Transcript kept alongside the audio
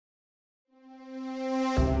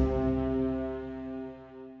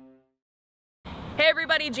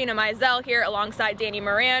everybody, Gina Mizell here alongside Danny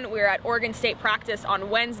Moran. We're at Oregon State practice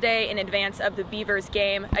on Wednesday in advance of the Beavers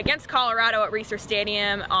game against Colorado at Reser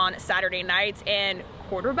Stadium on Saturday night. And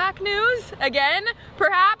quarterback news again,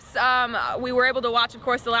 perhaps. We were able to watch, of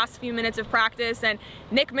course, the last few minutes of practice, and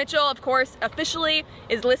Nick Mitchell, of course, officially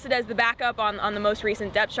is listed as the backup on the most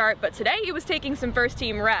recent depth chart, but today he was taking some first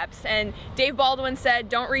team reps, and Dave Baldwin said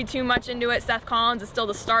don't read too much into it. Seth Collins is still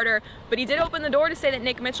the starter, but he did open the door to say that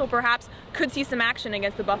Nick Mitchell perhaps could see some action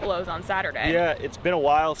against the Buffaloes on Saturday. Yeah, it's been a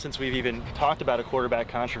while since we've even talked about a quarterback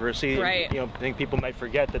controversy. Right. You know, I think people might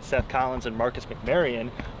forget that Seth Collins and Marcus McMaryion,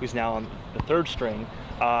 who's now on the third string,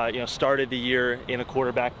 started the year in a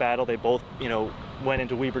quarterback battle. They both, went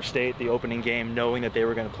into Weber State, the opening game, knowing that they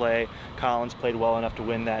were going to play. Collins played well enough to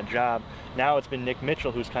win that job. Now it's been Nick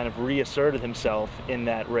Mitchell who's kind of reasserted himself in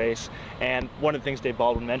that race. And one of the things Dave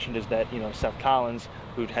Baldwin mentioned is that, Seth Collins,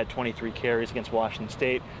 who'd had 23 carries against Washington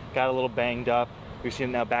State, got a little banged up. We've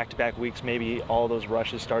seen now back-to-back weeks, maybe all those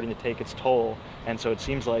rushes starting to take its toll. And so it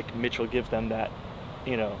seems like Mitchell gives them that,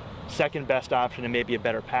 second best option and maybe a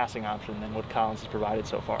better passing option than what Collins has provided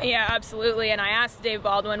so far. Yeah, absolutely. And I asked Dave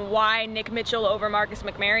Baldwin why Nick Mitchell over Marcus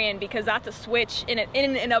McMaryion, because that's a switch in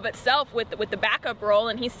and of itself with the backup role.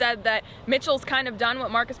 And he said that Mitchell's kind of done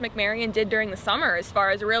what Marcus McMaryion did during the summer as far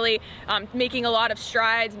as really making a lot of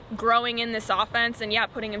strides, growing in this offense, and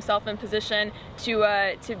putting himself in position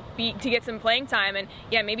to get some playing time. And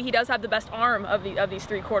maybe he does have the best arm of these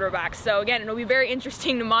three quarterbacks. So again, it'll be very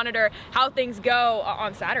interesting to monitor how things go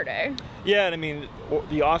on Saturday. Yeah, and I mean,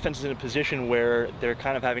 the offense is in a position where they're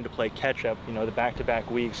kind of having to play catch-up, the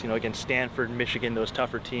back-to-back weeks, against Stanford, Michigan, those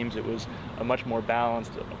tougher teams. It was a much more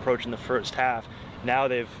balanced approach in the first half. Now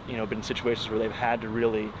they've, been in situations where they've had to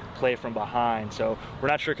really play from behind. So we're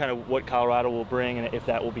not sure kind of what Colorado will bring and if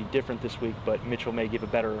that will be different this week, but Mitchell may give a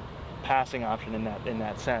better passing option in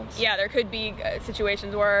that sense. Yeah, there could be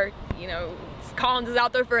situations where, Collins is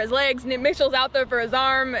out there for his legs, Nick Mitchell's out there for his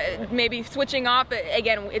arm, maybe switching off.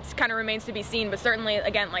 Again, it kind of remains to be seen, but certainly,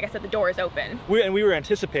 again, like I said, the door is open. We were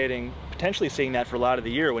anticipating potentially seeing that for a lot of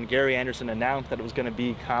the year. When Gary Anderson announced that it was going to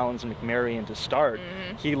be Collins and McMaryion to start,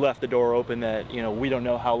 he left the door open that, we don't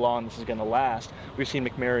know how long this is going to last. We've seen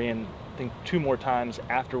McMaryion, I think, 2 more times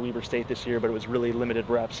after Weber State this year, but it was really limited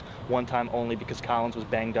reps, one time only because Collins was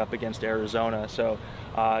banged up against Arizona. So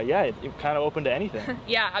it kind of open to anything.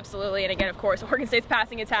 Yeah, absolutely. And again, of course, Oregon State's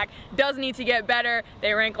passing attack does need to get better.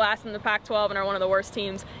 They rank last in the Pac-12 and are one of the worst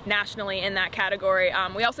teams nationally in that category.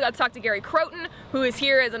 We also got to talk to Gary Croton, who is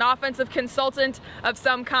here as an offensive consultant of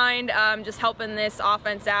some kind, just helping this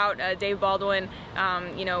offense out. Dave Baldwin,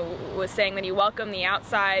 was saying that he welcomed the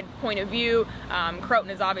outside point of view. Croton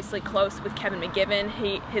is obviously close with Kevin McGiven.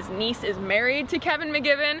 His niece is married to Kevin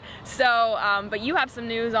McGiven. So, but you have some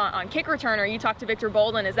news on kick returner. You talked to Victor Bolden.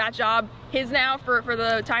 Is that job his now for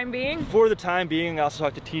the time being? For the time being. I also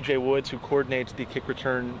talked to TJ Woods, who coordinates the kick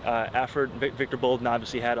return effort. Victor Bolden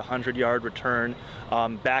obviously had a 100-yard return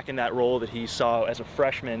back in that role that he saw as a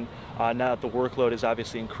freshman. Now that the workload is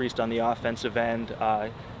obviously increased on the offensive end,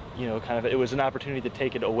 it was an opportunity to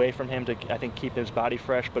take it away from him to, I think, keep his body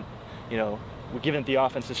fresh. But, given that the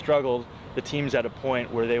offense has struggled, the team's at a point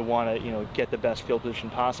where they want to, get the best field position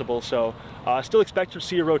possible. So still expect to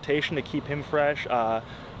see a rotation to keep him fresh.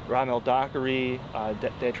 Ramel Dockery,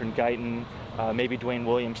 Datron Guyton, maybe Dwayne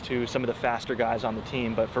Williams too, some of the faster guys on the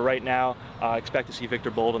team. But for right now, expect to see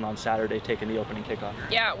Victor Bolden on Saturday taking the opening kickoff.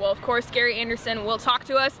 Yeah, well, of course, Gary Anderson will talk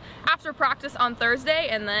to us after practice on Thursday,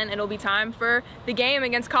 and then it'll be time for the game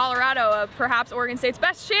against Colorado, perhaps Oregon State's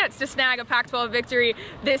best chance to snag a Pac-12 victory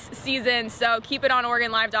this season. So keep it on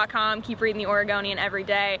OregonLive.com, keep reading the Oregonian every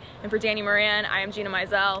day. And for Danny Moran, I am Gina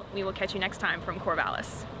Mizell. We will catch you next time from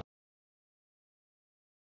Corvallis.